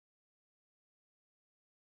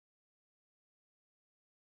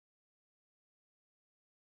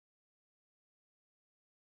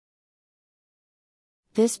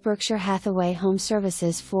This Berkshire Hathaway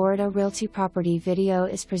HomeServices Florida Realty property video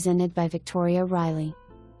is presented by Reilly.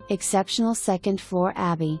 Exceptional second floor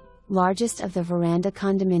Abbey, largest of the veranda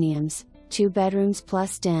condominiums, 2 bedrooms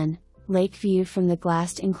plus den, lake view from the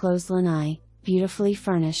glassed enclosed lanai, beautifully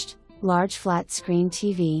furnished, large flat screen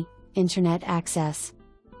TV, internet access.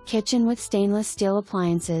 Kitchen with stainless steel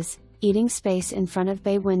appliances, eating space in front of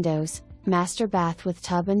bay windows, master bath with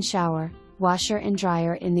tub and shower, washer and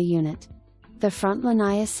dryer in the unit. The front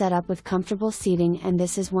lanai is set up with comfortable seating, and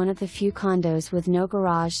this is one of the few condos with no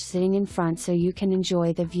garage sitting in front, so you can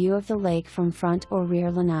enjoy the view of the lake from front or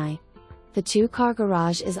rear lanai. The 2-car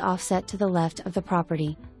garage is offset to the left of the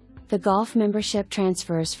property. The golf membership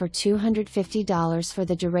transfers for $250 for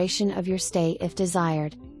the duration of your stay if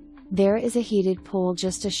desired. There is a heated pool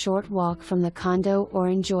just a short walk from the condo, or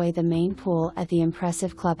enjoy the main pool at the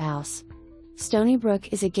impressive clubhouse. Stony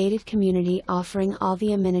Brook is a gated community offering all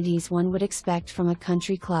the amenities one would expect from a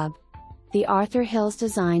country club. The Arthur Hills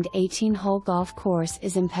designed 18-hole golf course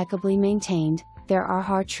is impeccably maintained. There are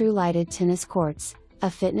Har-Tru lighted tennis courts,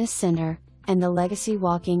 a fitness center, and the Legacy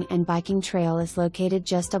walking and biking trail is located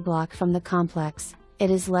just a block from the complex.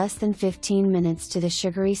 It is less than 15 minutes to the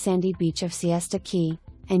sugary sandy beach of Siesta Key,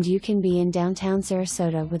 and you can be in downtown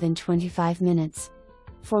Sarasota within 25 minutes.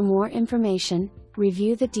 For more information,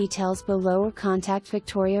 review the details below or contact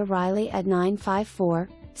Victoria Reilly at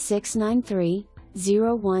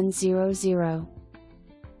 954-693-0100.